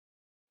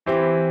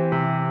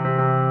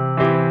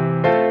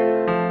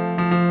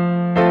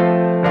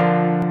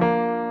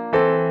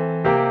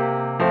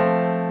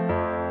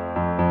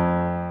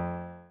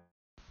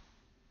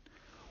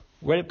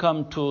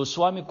Welcome to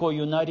Suamico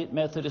United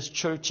Methodist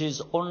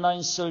Church's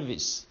online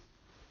service.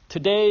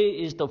 Today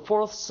is the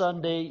fourth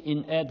Sunday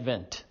in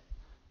Advent.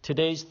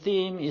 Today's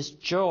theme is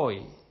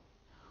joy.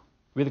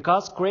 With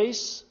God's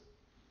grace,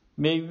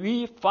 may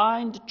we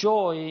find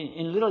joy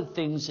in little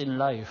things in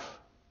life.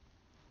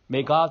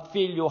 May God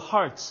fill your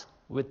hearts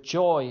with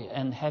joy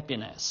and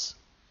happiness.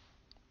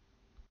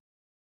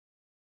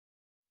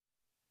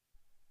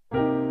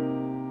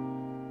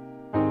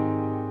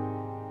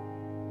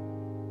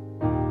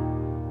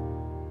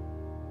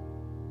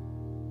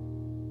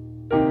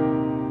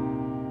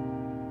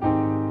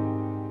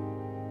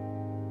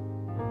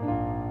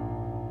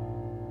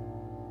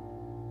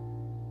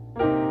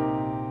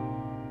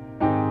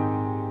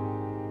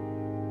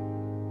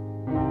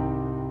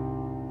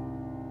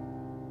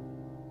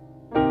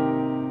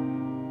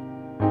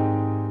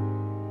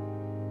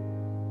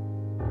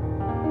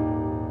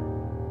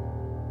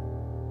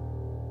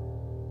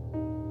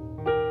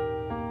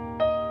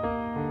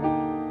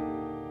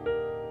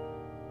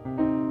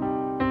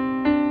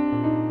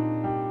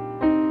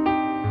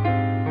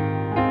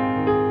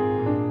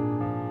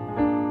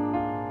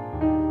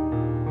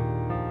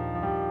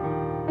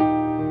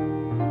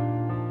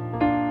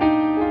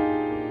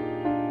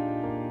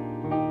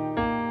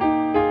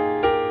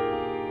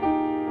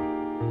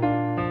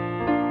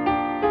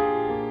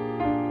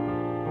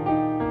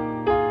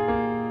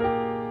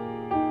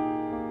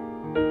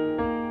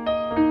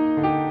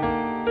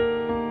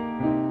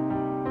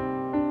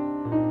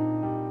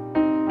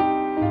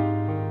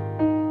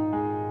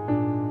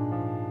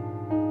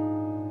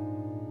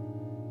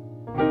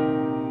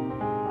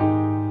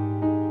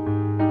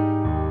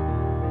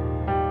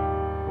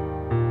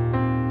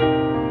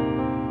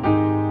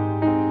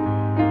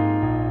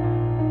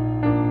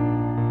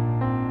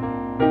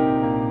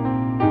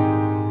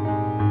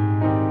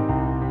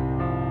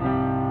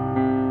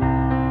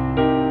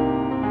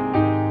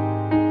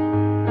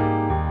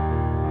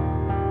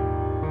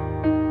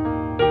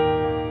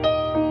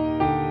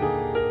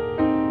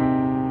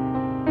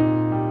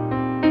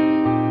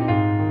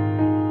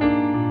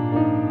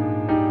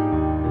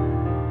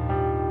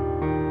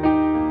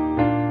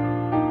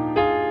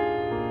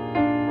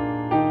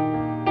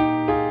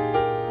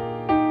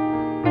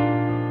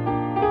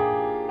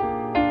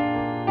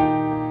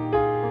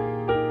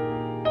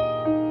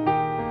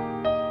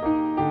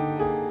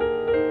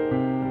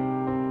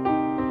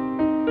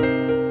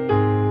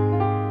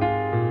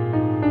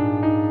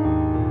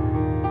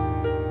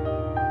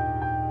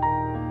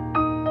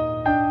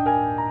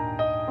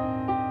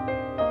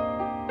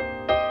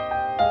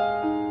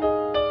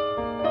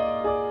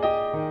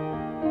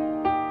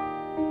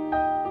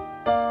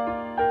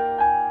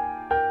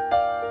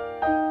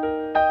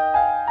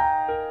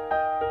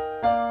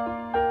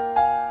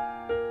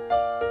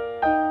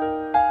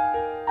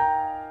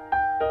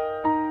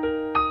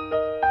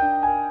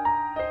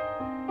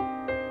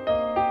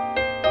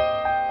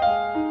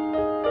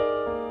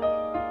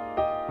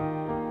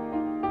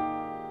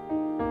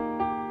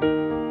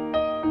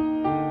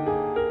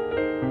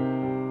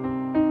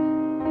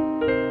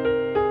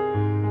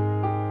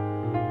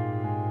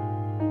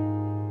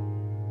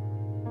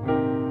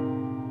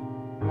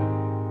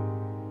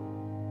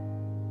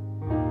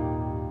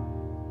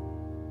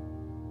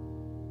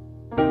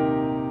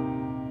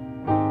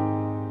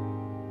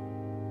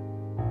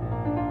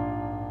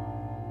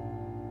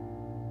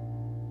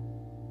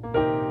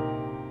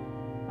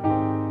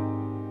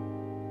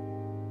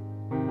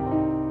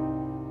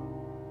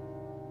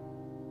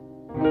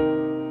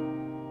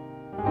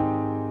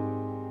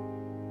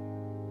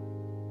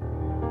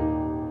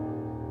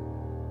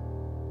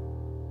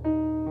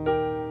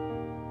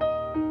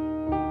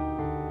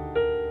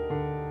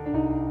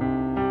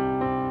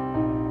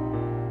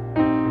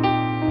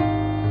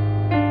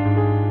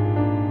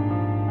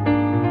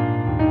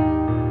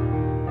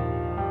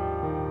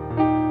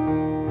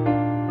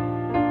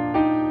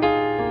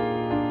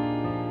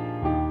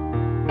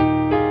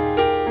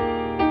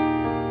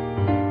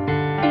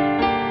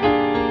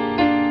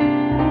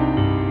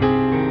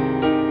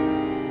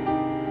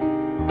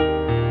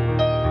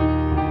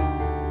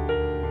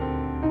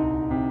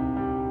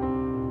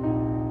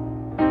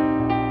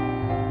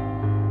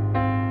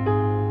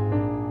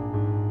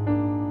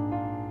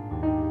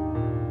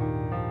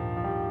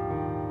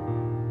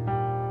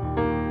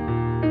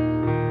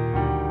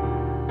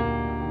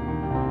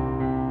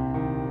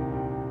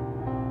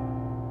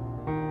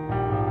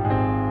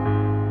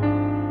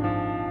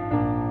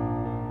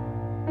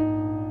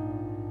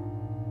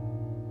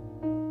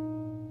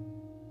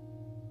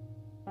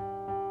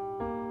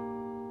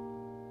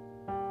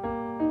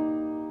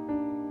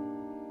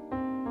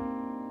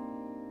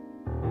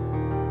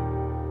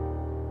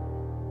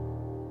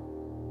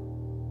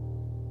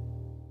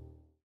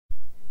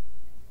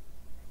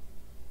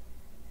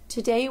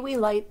 Today we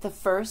light the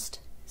first,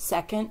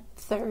 second,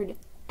 third,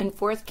 and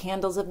fourth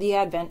candles of the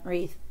Advent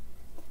wreath.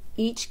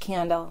 Each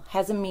candle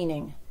has a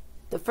meaning.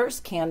 The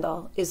first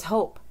candle is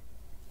hope.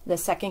 The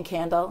second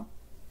candle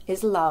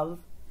is love.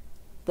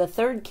 The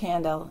third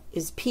candle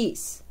is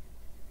peace.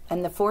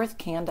 And the fourth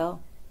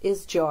candle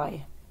is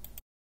joy.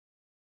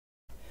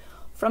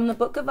 From the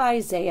book of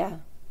Isaiah.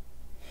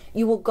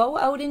 You will go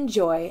out in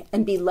joy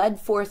and be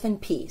led forth in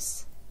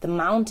peace. The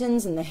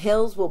mountains and the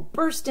hills will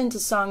burst into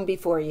song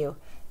before you,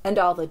 and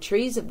all the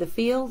trees of the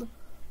field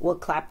will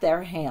clap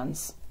their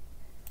hands.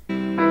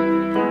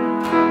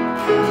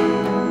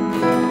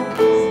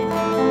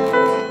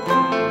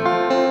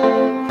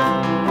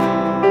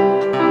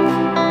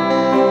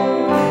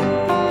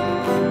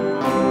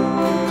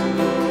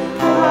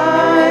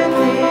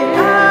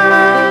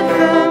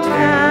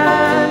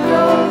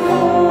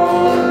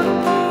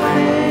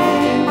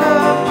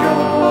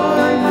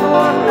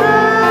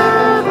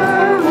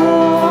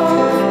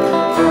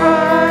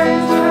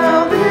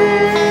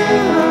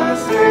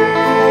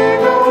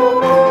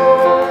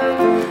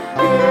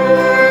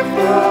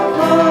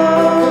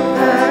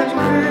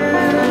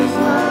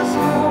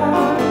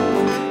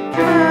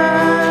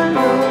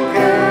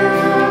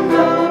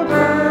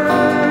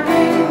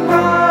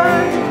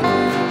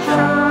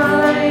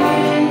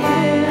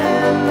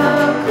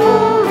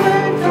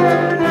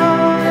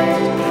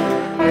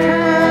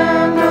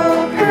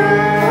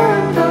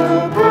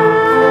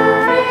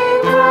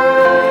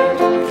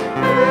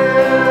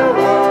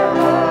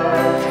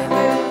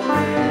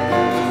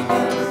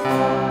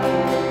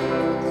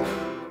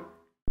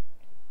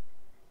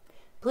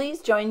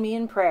 Please join me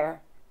in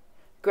prayer.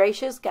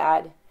 Gracious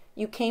God,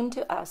 you came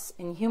to us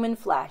in human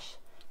flesh,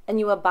 and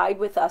you abide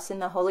with us in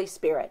the Holy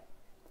Spirit.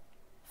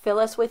 Fill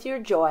us with your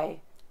joy,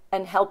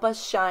 and help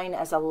us shine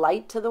as a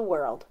light to the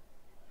world.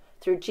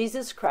 Through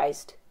Jesus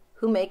Christ,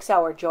 who makes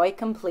our joy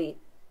complete.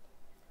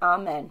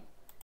 Amen.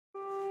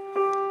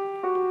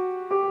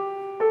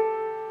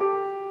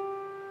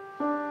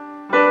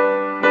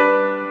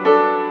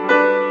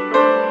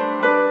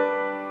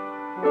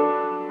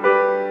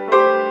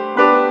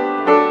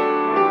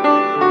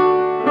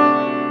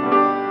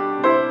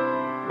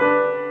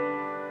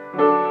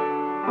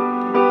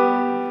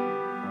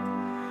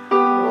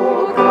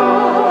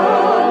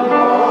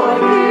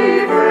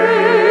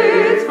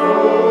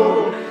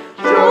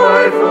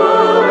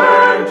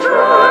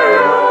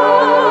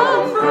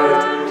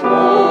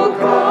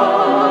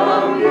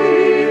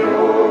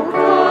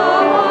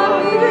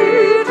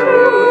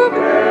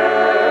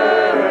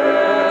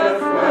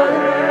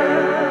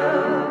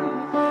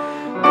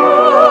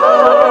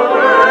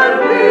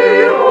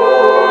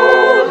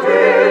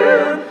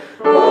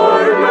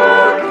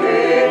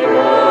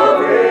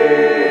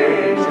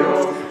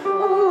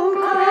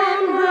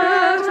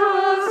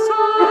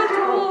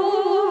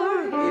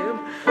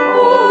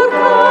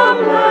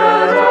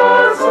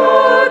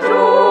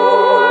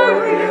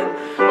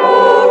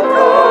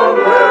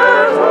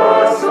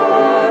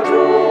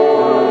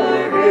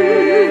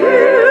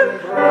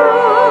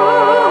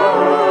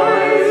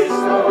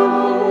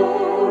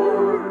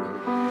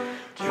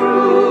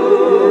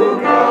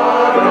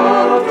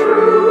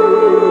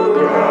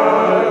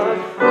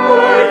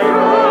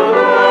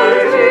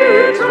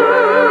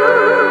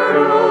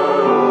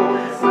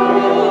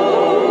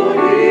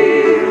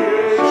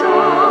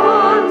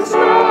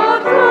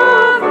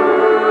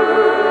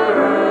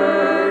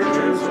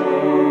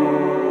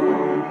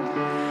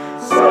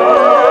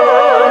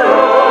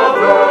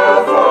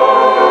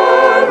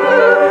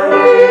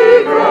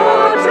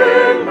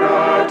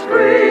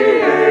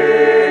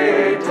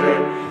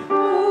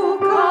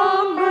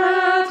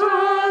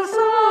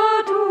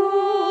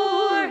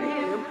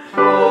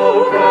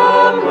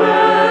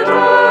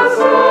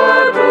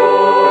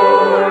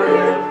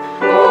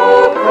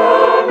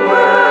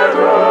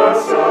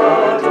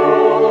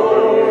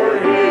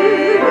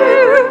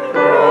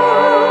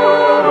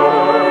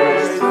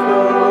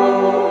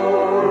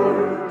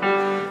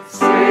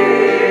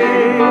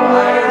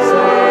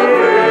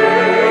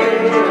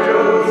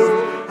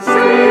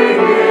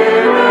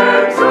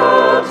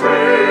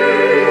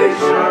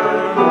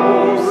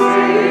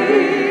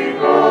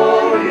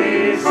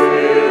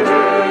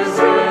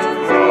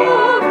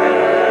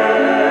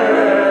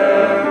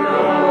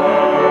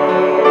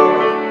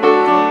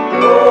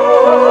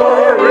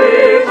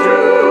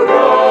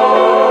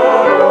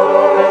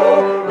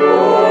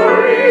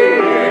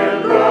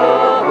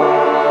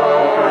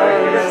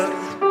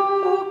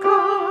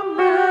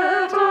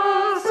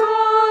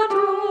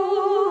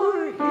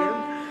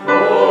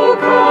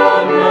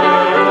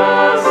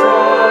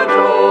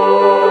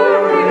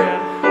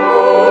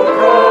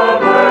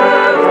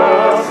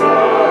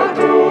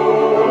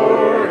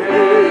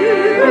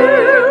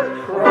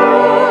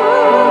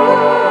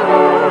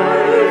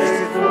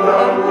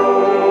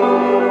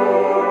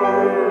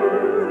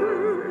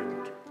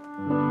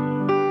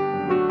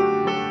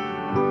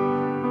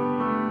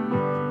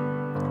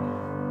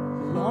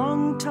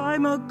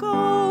 Time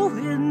ago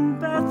in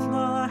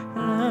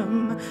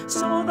Bethlehem,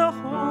 so the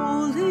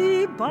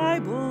Holy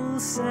Bible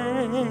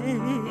say,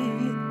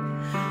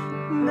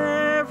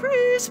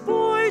 Mary's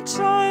boy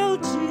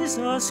child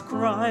Jesus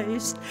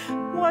Christ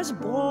was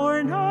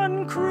born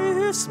on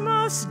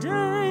Christmas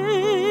Day.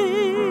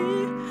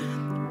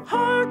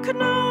 Hark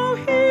now,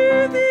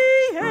 hear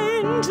the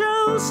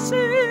angels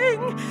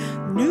sing,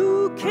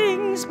 new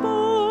King's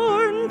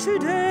born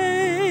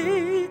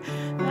today,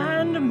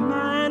 and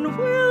man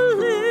will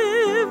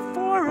live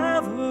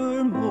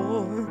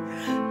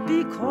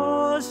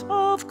because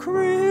of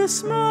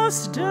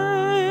Christmas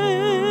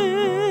Day.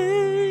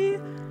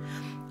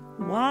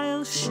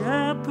 While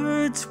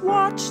shepherds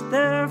watched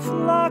their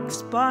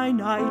flocks by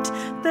night,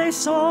 they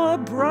saw a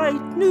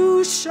bright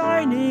new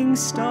shining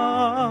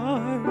star,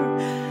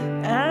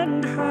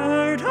 and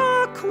heard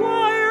a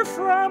choir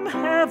from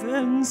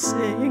heaven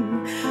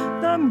sing.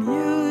 The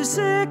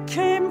music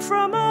came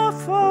from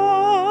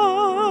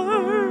afar.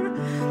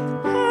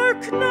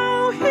 Hark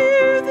now,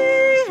 hear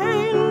the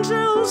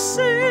angels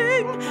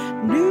sing,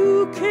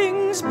 new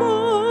king's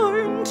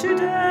born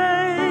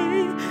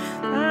today,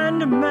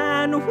 and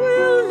man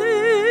will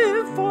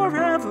live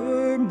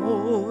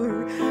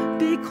forevermore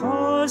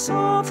because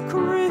of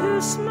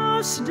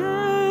Christmas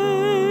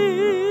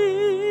Day.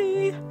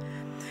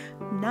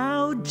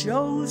 Now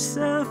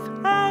Joseph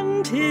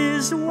and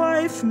his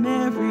wife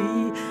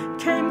Mary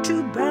came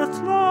to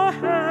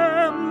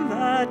Bethlehem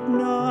that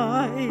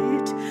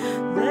night.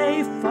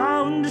 They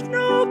found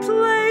no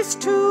place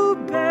to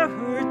bear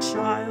her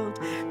child,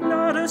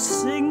 not a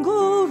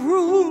single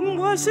room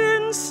was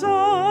in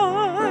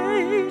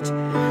sight.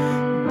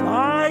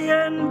 By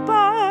and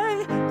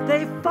by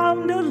they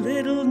found a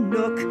little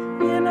nook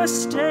in a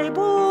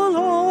stable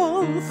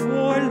all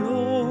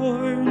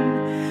forlorn,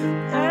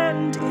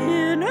 and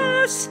in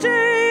a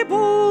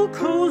stable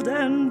cold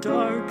and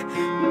dark,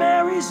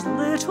 Mary's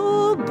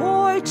little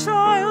boy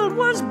child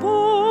was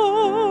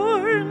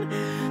born.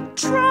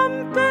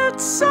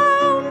 Trumpets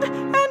sound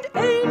and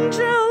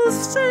angels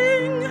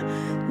sing,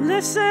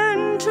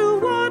 listen to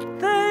what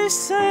they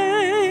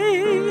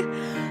say,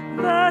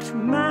 that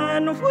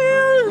man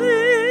will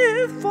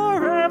live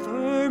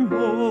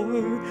forevermore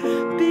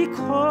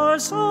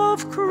because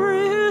of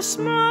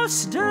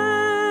Christmas Day.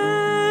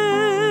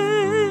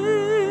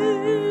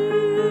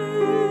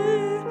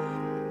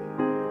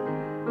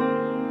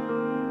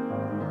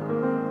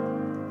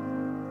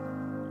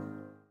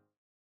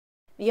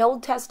 The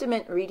Old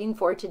Testament reading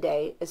for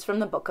today is from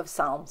the book of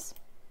Psalms.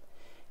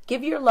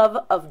 Give your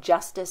love of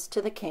justice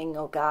to the king,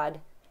 O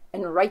God,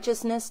 and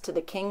righteousness to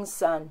the king's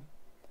son.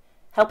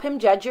 Help him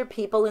judge your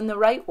people in the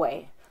right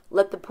way.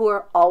 Let the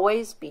poor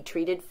always be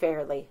treated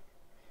fairly.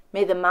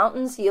 May the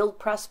mountains yield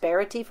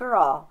prosperity for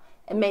all,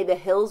 and may the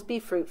hills be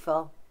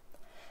fruitful.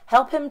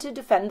 Help him to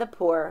defend the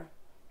poor,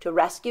 to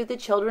rescue the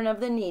children of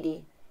the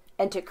needy,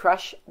 and to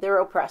crush their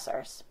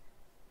oppressors.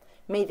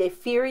 May they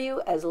fear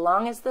you as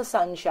long as the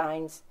sun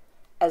shines,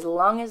 as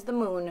long as the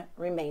moon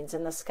remains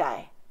in the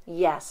sky.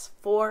 Yes,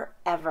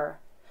 forever.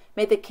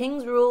 May the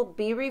king's rule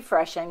be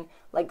refreshing,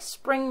 like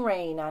spring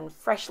rain on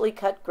freshly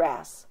cut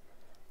grass,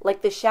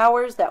 like the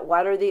showers that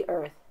water the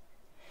earth.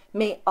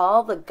 May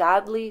all the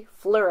godly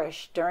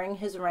flourish during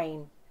his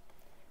reign.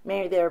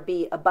 May there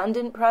be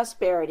abundant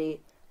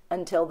prosperity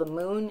until the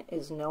moon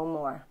is no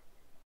more.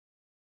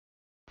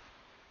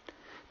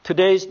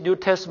 Today's New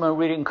Testament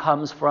reading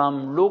comes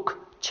from Luke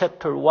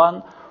chapter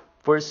 1,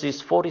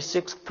 verses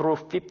 46 through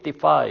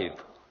 55.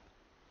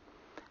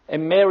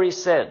 And Mary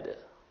said,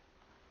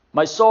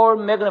 My soul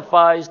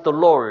magnifies the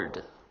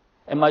Lord,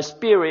 and my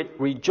spirit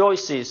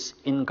rejoices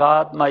in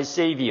God my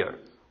Savior.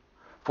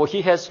 For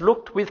he has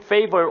looked with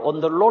favor on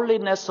the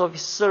lowliness of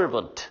his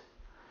servant.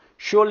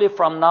 Surely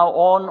from now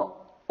on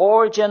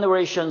all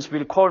generations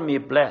will call me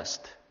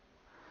blessed.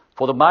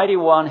 For the Mighty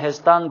One has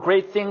done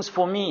great things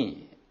for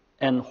me,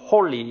 and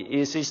holy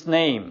is his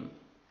name.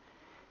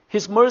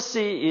 His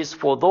mercy is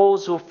for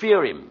those who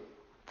fear him,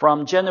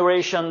 from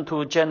generation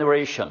to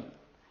generation.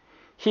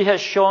 He has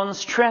shown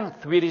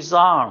strength with his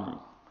arm.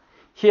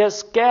 He has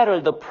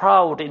scattered the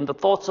proud in the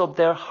thoughts of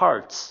their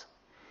hearts.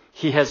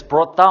 He has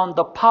brought down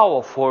the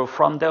powerful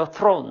from their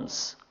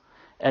thrones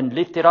and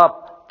lifted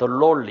up the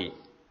lowly.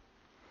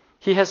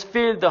 He has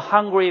filled the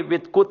hungry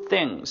with good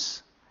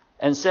things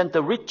and sent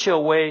the rich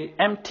away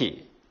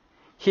empty.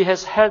 He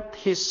has helped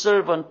his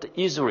servant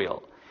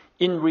Israel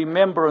in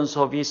remembrance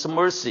of his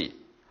mercy,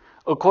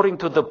 according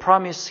to the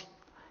promise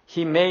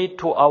he made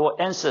to our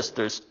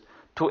ancestors,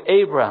 to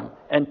Abraham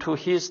and to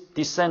his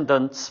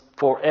descendants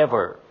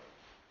forever.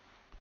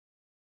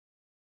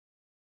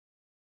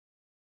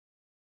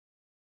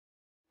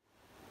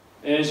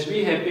 As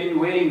we have been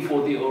waiting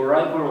for the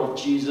arrival of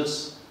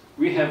Jesus,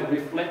 we have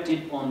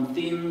reflected on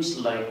themes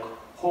like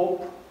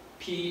hope,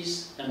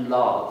 peace, and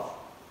love.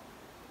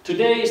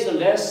 Today is the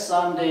last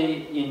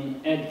Sunday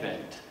in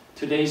Advent.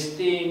 Today's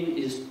theme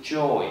is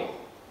joy.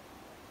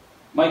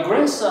 My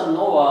grandson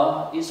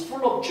Noah is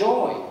full of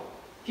joy.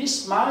 He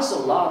smiles a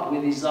lot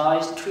with his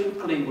eyes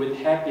twinkling with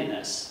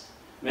happiness.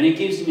 When he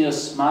gives me a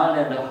smile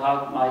and a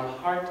hug, my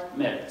heart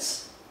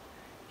melts.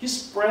 He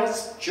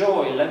spreads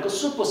joy like a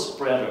super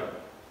spreader.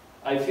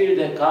 I feel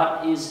that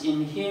God is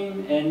in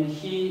him and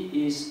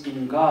he is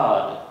in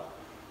God.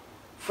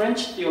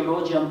 French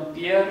theologian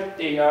Pierre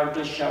Teilhard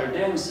de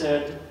Chardin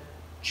said,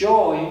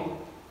 "Joy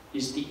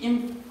is the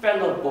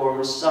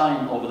infallible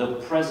sign of the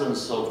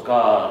presence of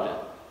God."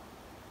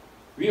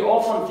 We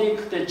often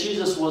think that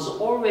Jesus was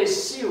always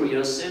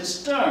serious and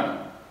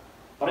stern,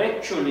 but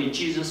actually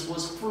Jesus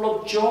was full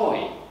of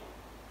joy.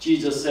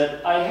 Jesus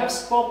said, I have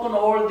spoken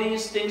all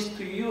these things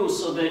to you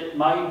so that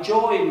my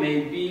joy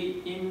may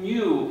be in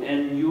you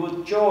and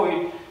your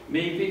joy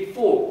may be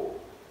full.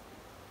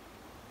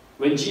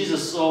 When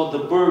Jesus saw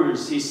the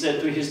birds, he said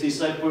to his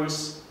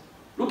disciples,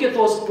 look at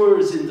those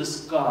birds in the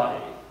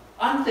sky.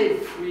 Aren't they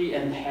free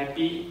and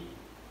happy?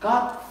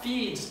 God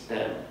feeds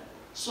them.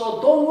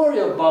 So don't worry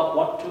about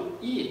what to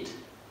eat.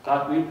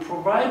 God will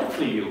provide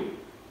for you.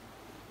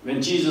 When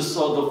Jesus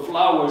saw the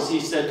flowers, he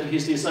said to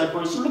his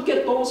disciples, look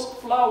at those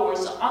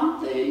flowers.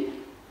 Aren't they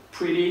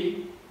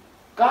pretty?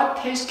 God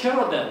takes care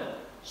of them.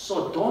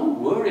 So don't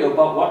worry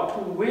about what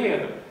to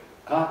wear.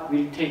 God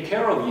will take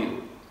care of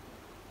you.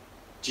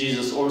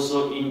 Jesus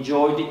also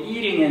enjoyed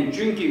eating and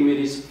drinking with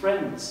his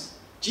friends.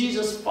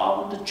 Jesus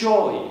found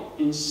joy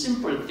in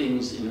simple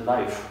things in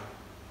life.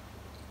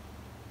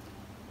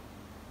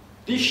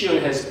 This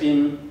year has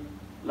been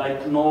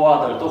like no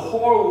other. The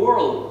whole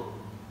world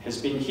has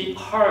been hit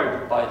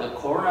hard by the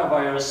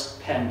coronavirus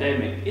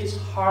pandemic. It's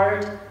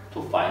hard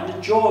to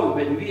find joy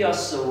when we are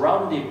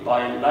surrounded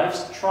by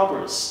life's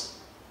troubles.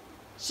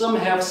 Some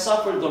have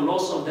suffered the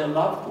loss of their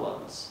loved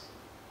ones.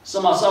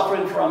 Some are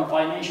suffering from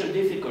financial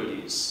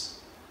difficulties.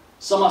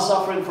 Some are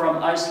suffering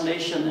from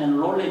isolation and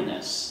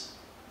loneliness.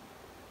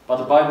 But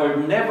the Bible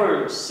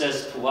never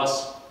says to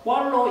us,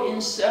 wallow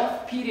in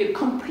self-pity,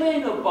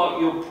 complain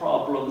about your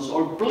problems,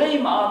 or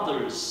blame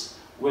others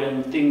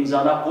when things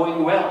are not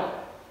going well.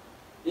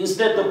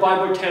 Instead, the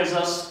Bible tells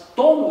us,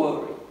 don't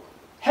worry,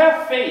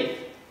 have faith,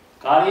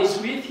 God is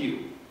with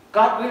you,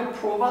 God will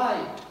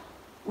provide,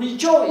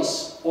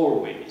 rejoice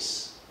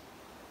always.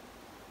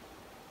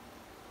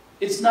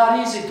 It's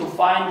not easy to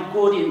find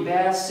good in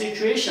bad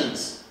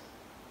situations,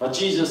 but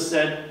Jesus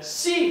said,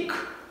 seek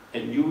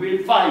and you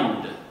will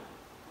find.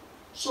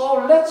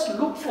 So let's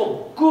look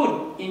for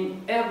good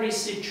in every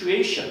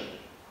situation.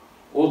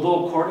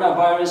 Although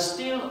coronavirus is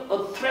still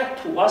a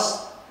threat to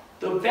us,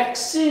 the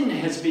vaccine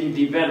has been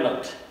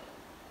developed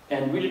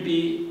and will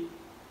be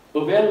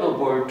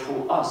available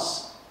to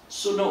us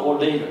sooner or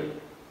later.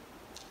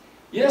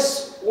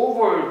 Yes,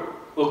 over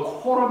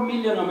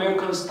 250,000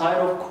 Americans died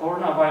of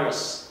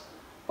coronavirus,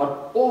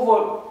 but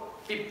over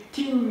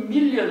 15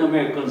 million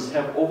Americans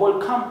have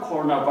overcome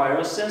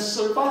coronavirus and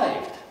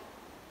survived.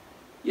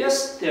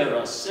 Yes, there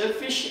are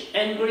selfish,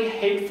 angry,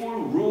 hateful,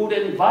 rude,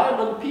 and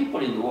violent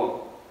people in the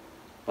world,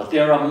 but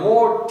there are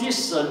more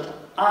decent,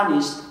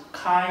 honest,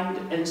 kind,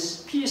 and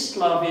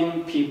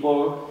peace-loving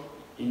people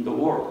in the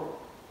world.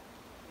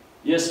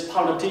 Yes,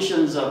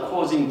 politicians are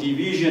causing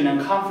division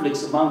and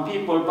conflicts among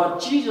people,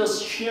 but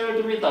Jesus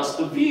shared with us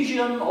the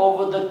vision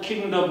of the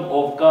kingdom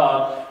of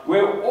God,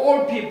 where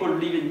all people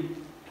live in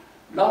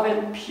love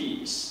and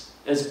peace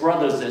as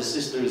brothers and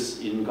sisters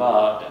in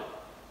God.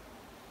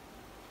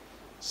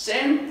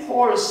 St.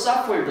 Paul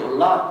suffered a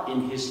lot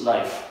in his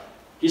life.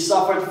 He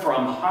suffered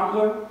from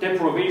hunger,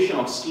 deprivation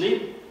of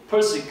sleep,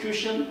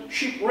 persecution,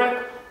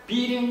 shipwreck,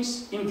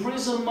 beatings,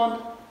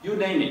 imprisonment, you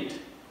name it.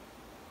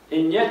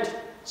 And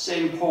yet,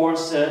 St. Paul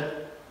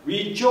said,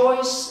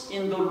 rejoice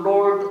in the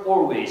Lord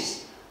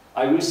always.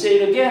 I will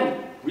say it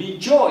again,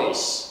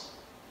 rejoice.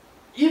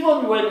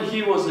 Even when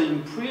he was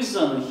in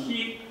prison,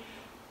 he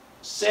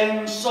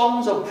sang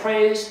songs of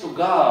praise to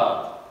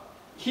God.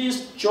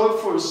 His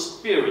joyful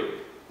spirit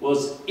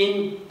was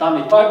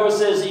indomitable. The Bible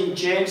says in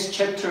James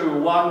chapter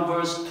 1,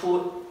 verse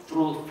 2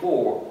 through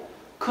 4,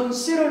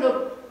 consider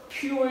the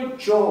pure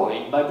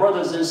joy, my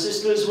brothers and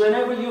sisters,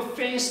 whenever you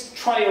face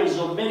trials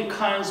of many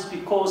kinds,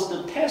 because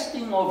the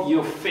testing of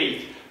your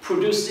faith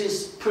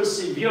produces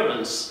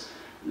perseverance.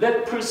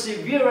 Let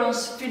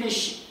perseverance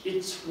finish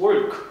its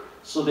work,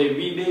 so that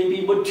we may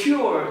be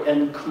mature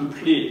and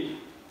complete,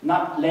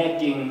 not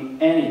lacking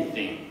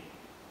anything.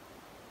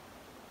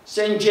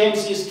 St.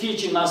 James is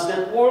teaching us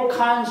that all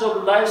kinds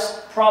of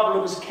life's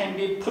problems can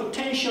be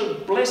potential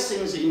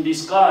blessings in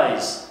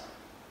disguise.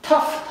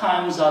 Tough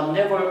times are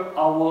never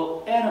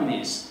our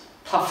enemies.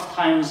 Tough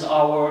times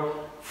are our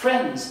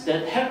friends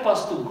that help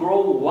us to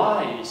grow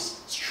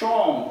wise,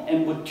 strong,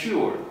 and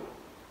mature.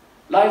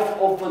 Life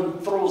often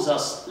throws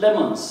us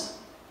lemons.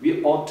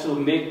 We ought to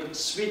make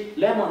sweet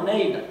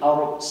lemonade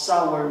out of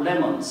sour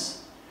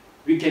lemons.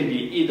 We can be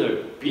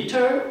either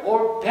bitter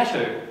or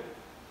better,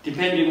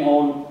 depending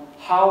on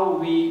how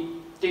we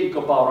think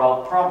about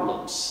our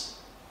problems.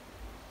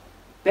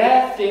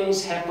 Bad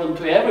things happen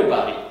to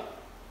everybody.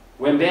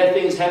 When bad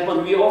things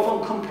happen, we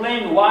often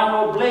complain, whine,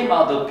 or blame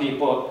other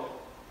people.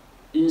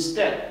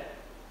 Instead,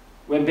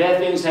 when bad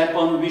things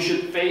happen, we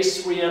should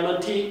face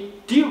reality,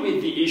 deal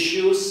with the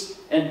issues,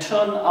 and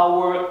turn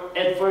our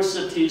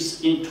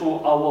adversities into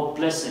our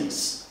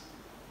blessings.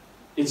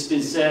 It's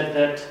been said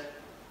that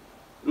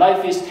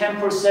life is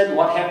 10%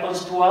 what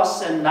happens to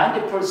us and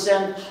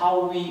 90%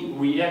 how we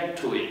react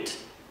to it.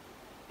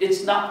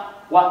 It's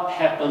not what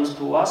happens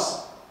to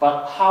us,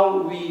 but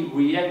how we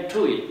react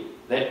to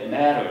it that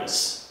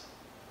matters.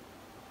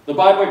 The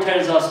Bible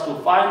tells us to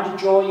find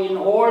joy in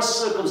all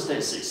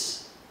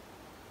circumstances.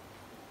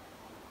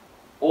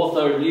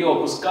 Author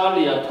Leo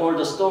Buscaglia told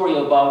a story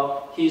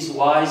about his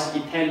wise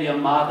Italian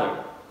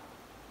mother.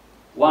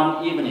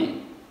 One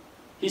evening,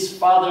 his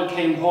father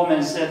came home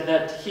and said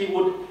that he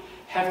would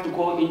have to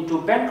go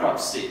into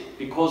bankruptcy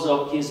because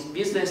of his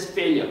business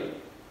failure.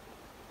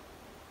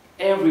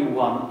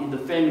 Everyone in the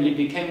family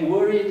became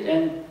worried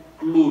and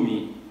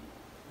gloomy.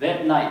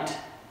 That night,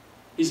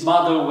 his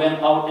mother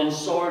went out and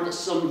sold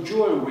some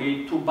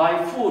jewelry to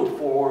buy food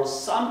for a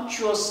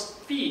sumptuous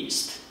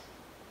feast.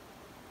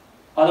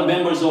 Other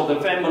members of the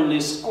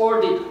family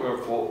scolded her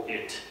for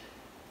it,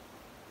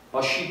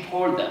 but she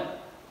told them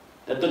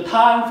that the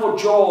time for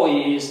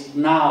joy is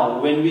now,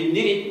 when we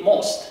need it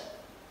most,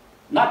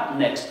 not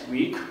next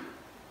week.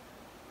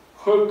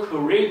 Her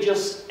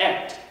courageous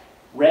act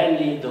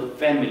rallied the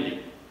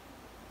family.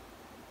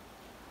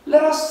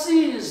 Let us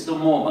seize the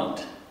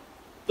moment.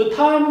 The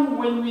time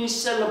when we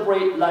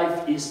celebrate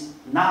life is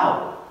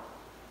now.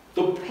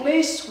 The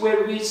place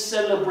where we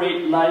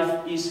celebrate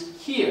life is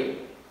here.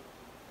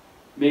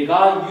 May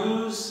God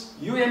use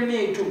you and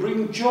me to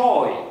bring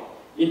joy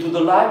into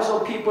the lives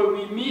of people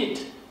we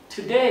meet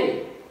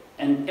today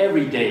and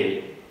every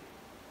day.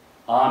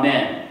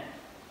 Amen.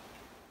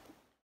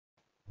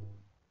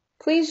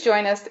 Please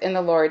join us in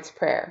the Lord's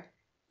Prayer.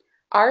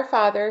 Our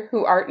Father,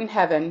 who art in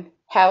heaven,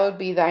 hallowed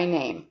be thy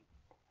name.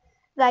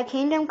 Thy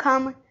kingdom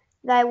come,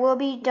 thy will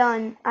be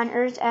done, on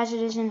earth as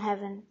it is in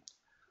heaven.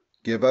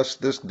 Give us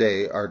this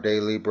day our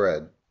daily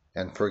bread,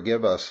 and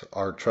forgive us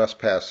our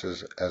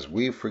trespasses as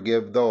we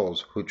forgive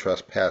those who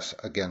trespass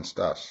against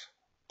us.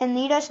 And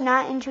lead us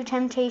not into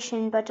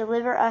temptation, but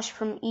deliver us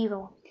from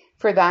evil.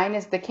 For thine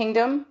is the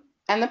kingdom,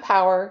 and the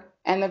power,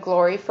 and the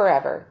glory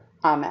forever.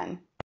 Amen.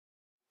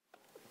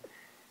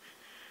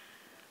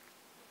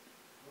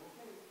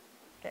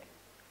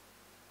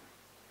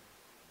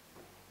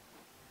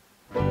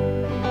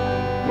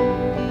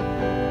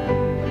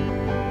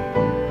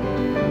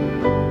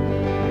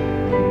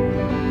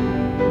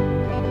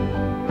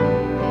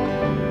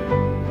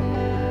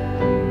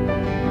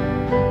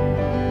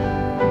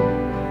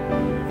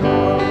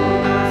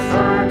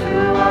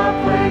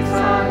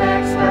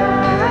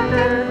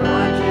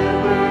 Would you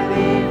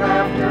believe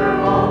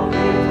after all we've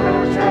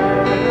heard?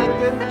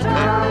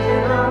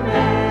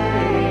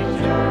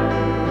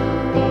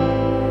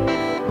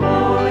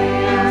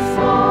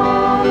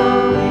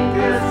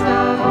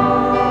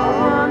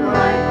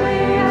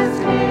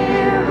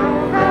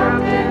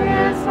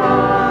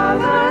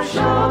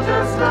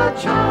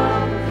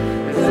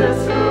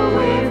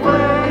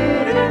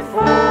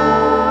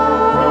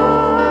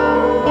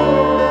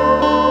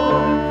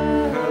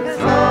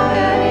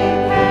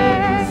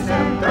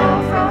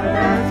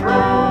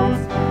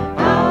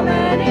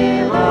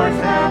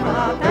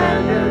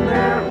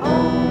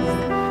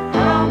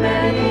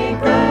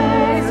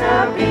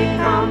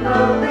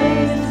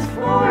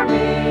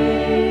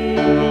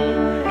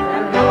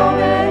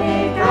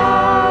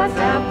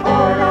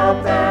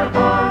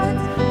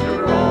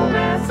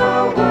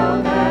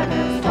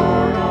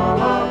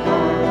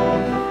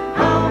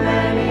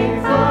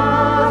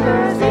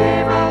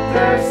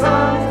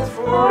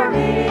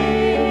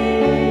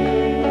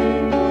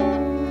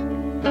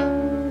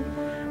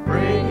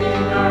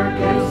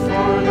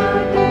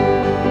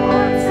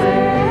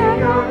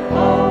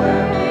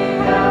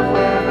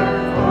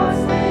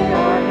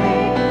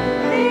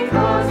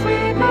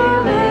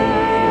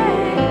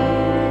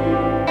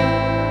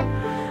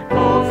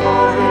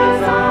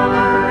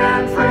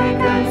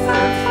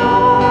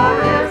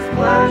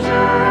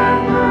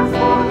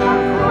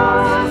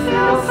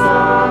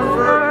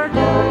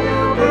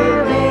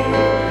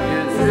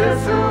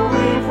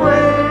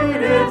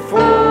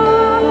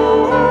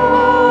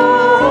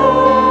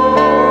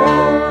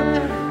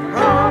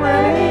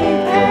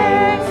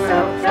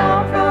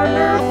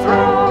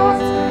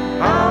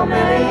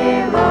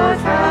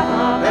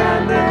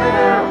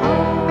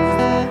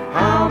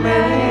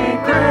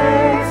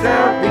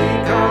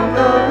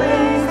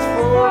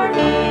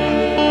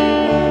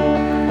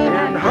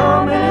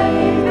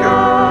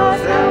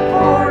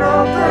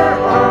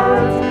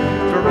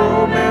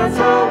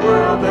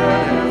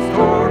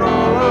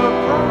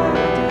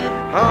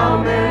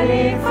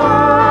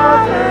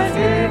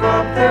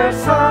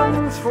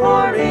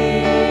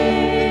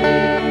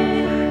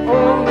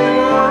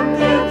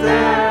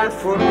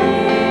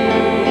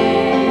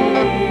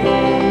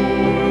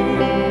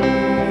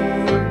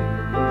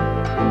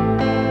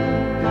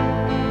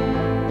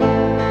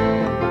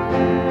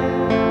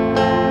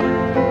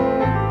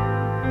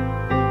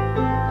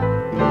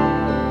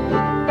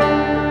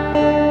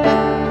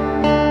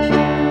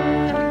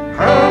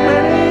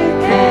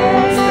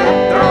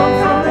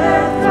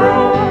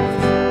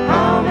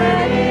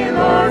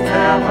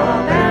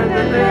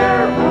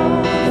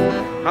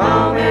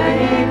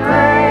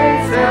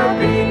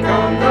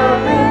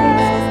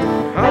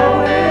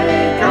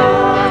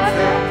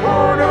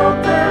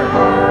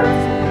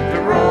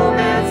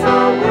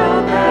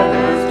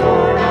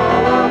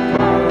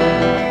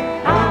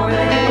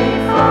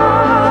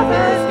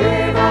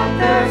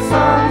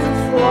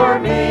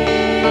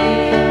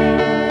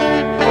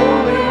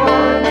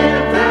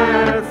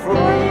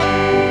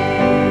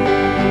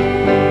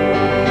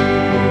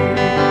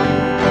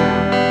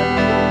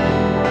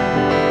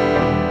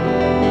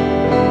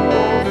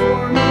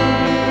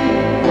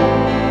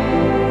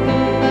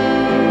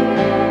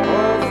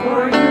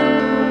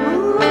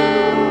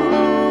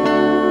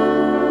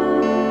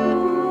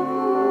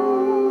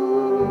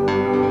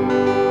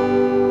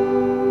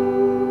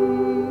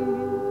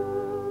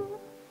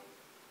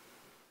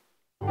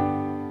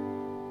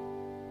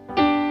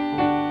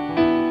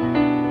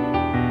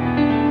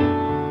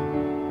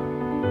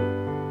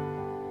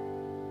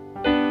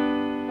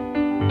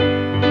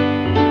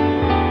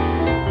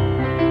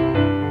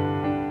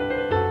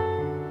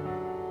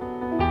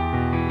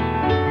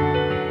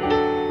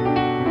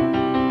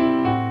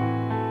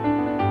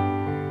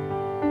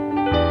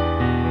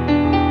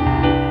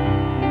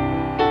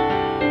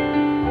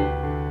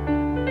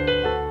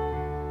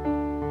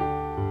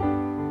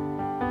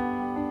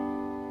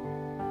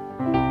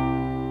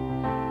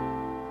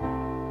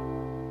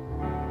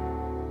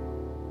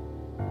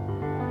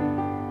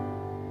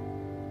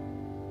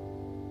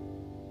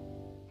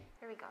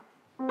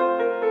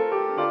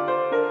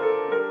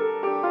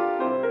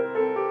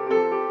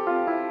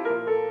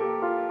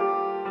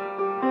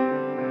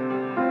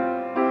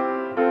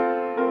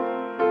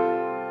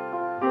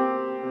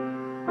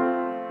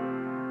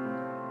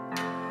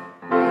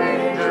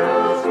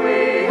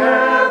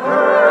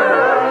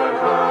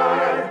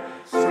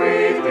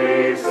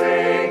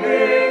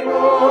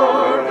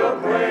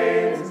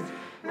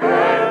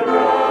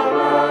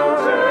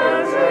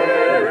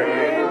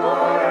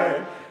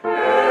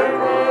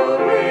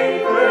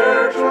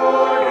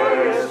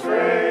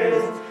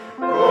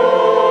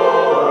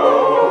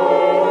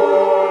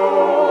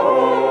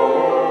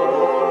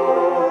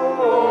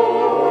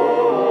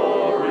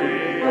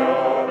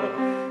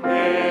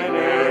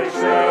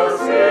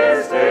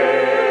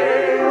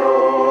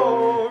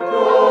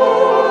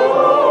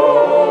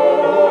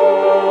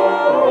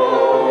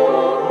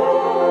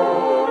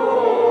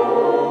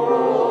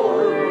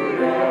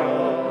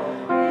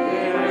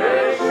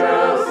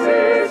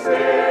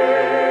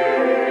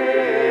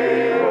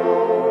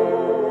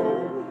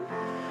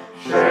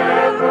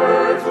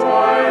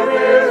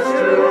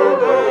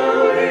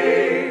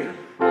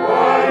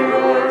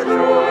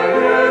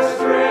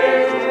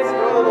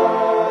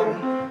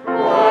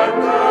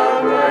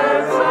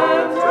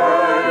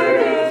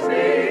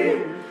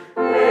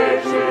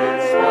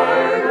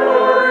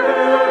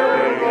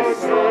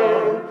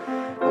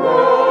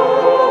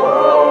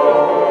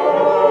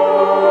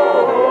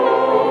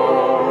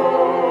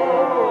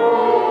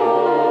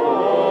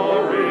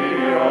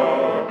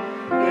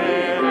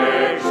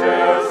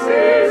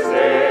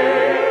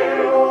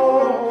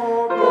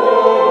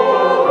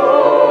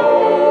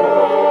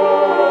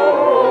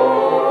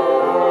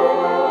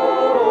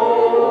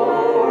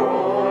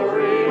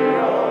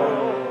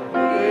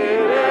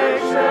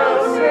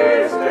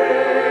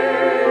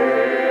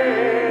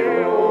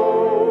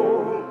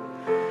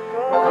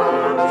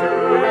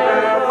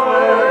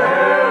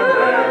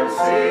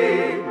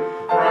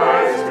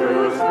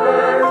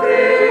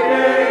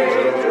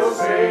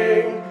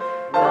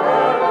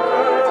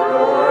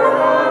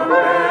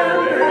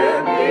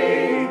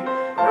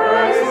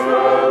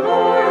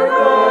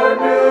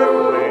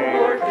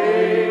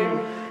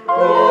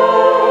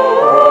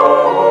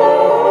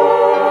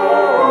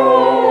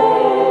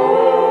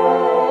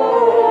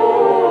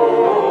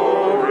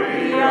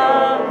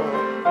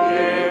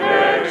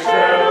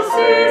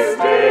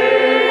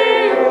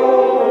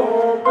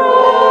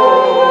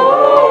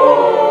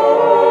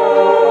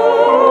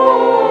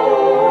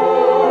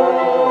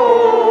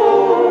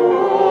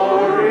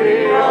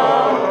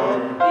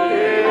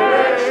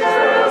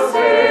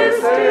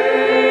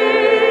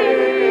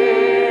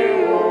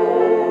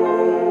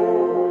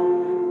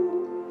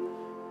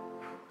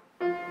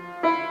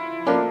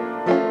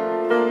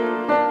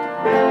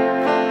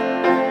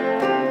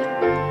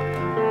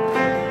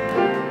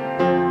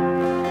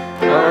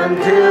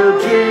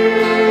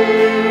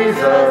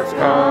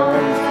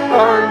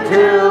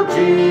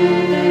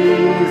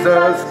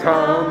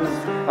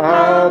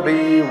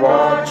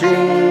 watching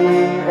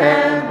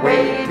and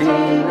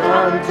waiting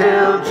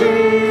until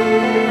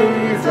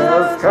Jesus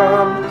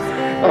comes,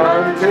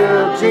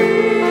 until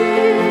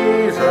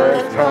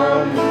Jesus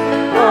comes,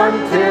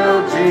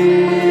 until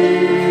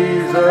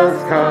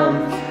Jesus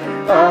comes.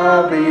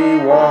 I'll be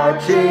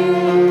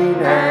watching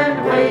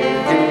and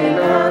waiting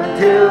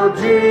until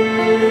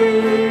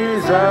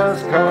Jesus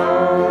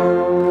comes.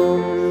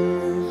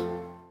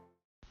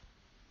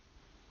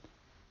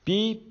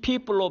 Be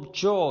people of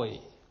joy.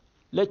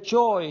 Let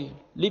joy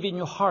live in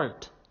your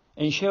heart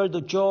and share the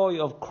joy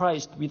of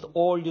Christ with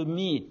all you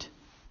meet.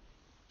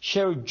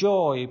 Share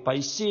joy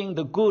by seeing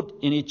the good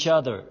in each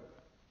other.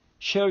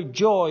 Share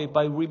joy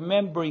by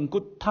remembering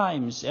good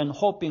times and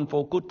hoping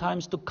for good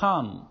times to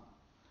come.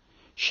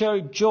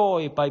 Share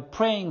joy by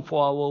praying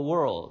for our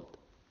world.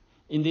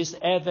 In this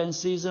Advent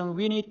season,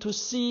 we need to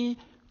see,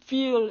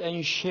 feel,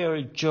 and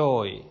share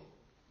joy.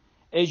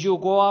 As you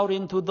go out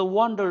into the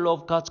wonder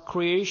of God's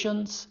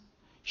creations,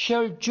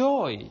 share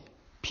joy,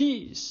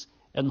 peace,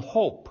 and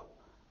hope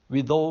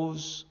with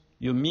those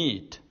you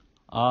meet.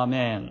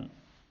 Amen.